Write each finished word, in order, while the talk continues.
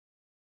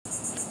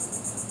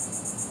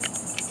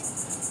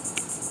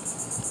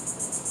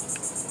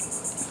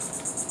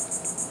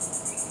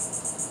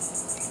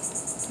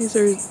These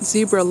are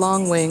zebra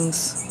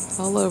longwings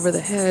all over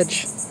the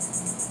hedge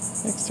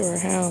next to our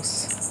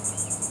house.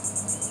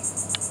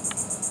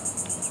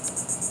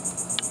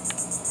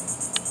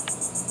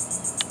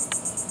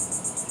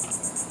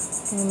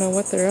 I don't know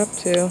what they're up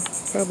to.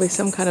 Probably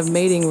some kind of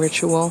mating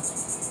ritual.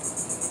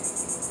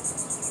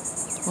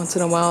 Once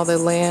in a while they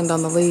land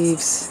on the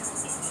leaves.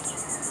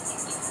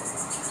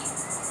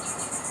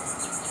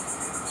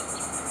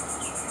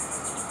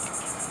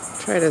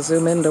 Try to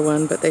zoom into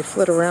one, but they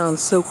flit around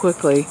so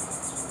quickly.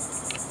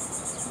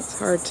 It's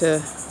hard to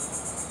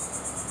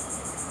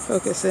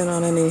focus in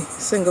on any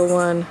single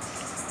one.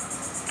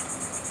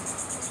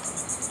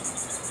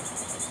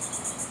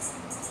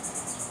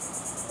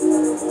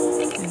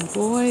 And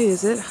boy,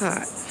 is it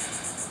hot.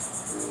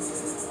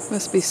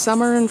 Must be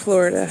summer in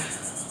Florida.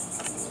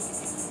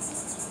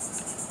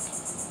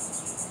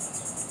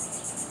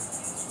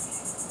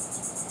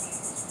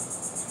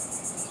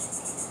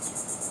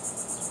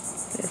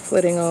 They're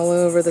flitting all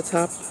over the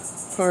top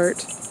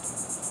part.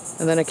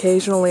 And then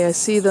occasionally I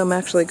see them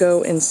actually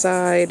go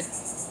inside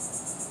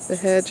the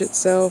hedge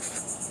itself,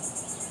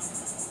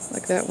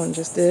 like that one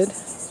just did.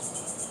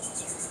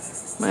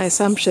 My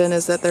assumption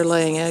is that they're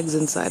laying eggs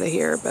inside of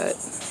here, but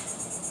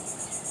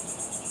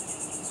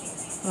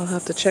I'll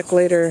have to check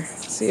later,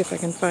 see if I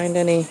can find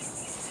any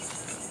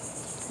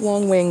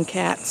longwing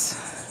cats.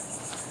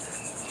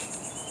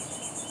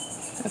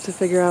 I have to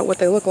figure out what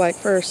they look like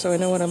first so I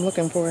know what I'm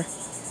looking for.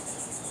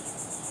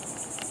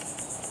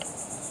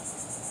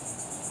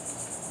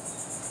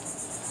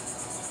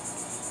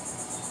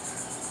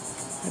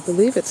 I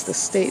believe it's the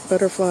state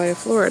butterfly of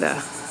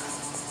Florida.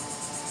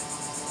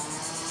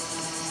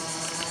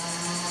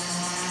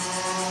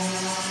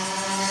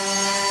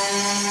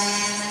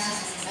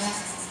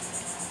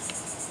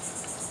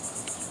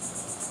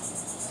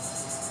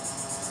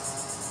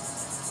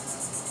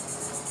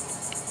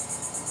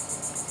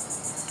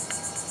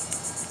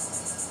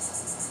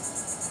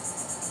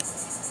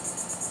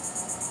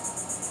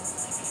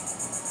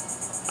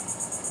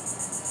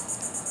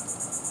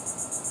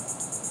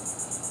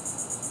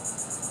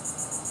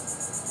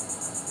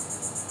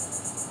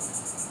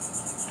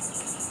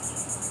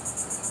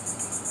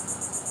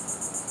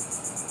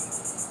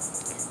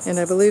 And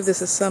I believe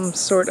this is some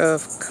sort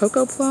of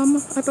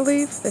Cocoplum, I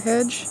believe, the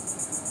hedge.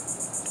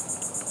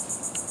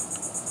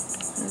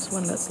 There's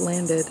one that's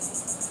landed. Let's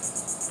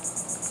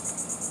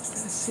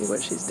see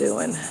what she's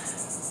doing.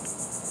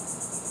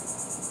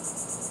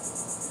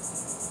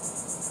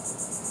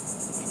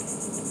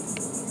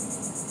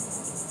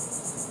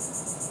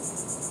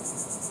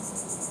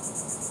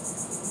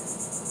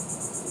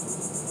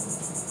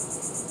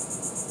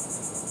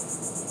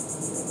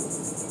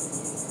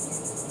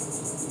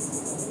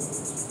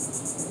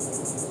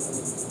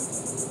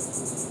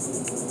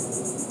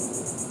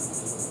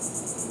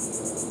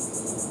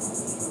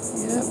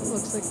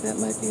 Looks like that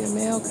might be a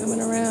male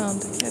coming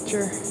around to catch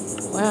her.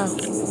 Wow,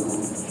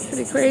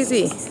 pretty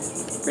crazy,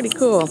 pretty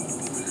cool.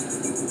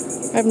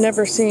 I've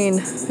never seen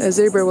a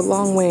zebra with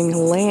longwing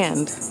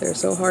land. They're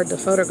so hard to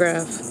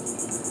photograph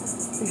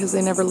because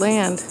they never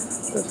land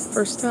the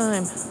first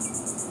time.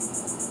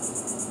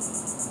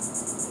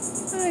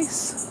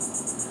 Nice.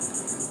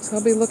 So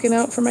I'll be looking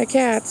out for my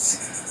cats.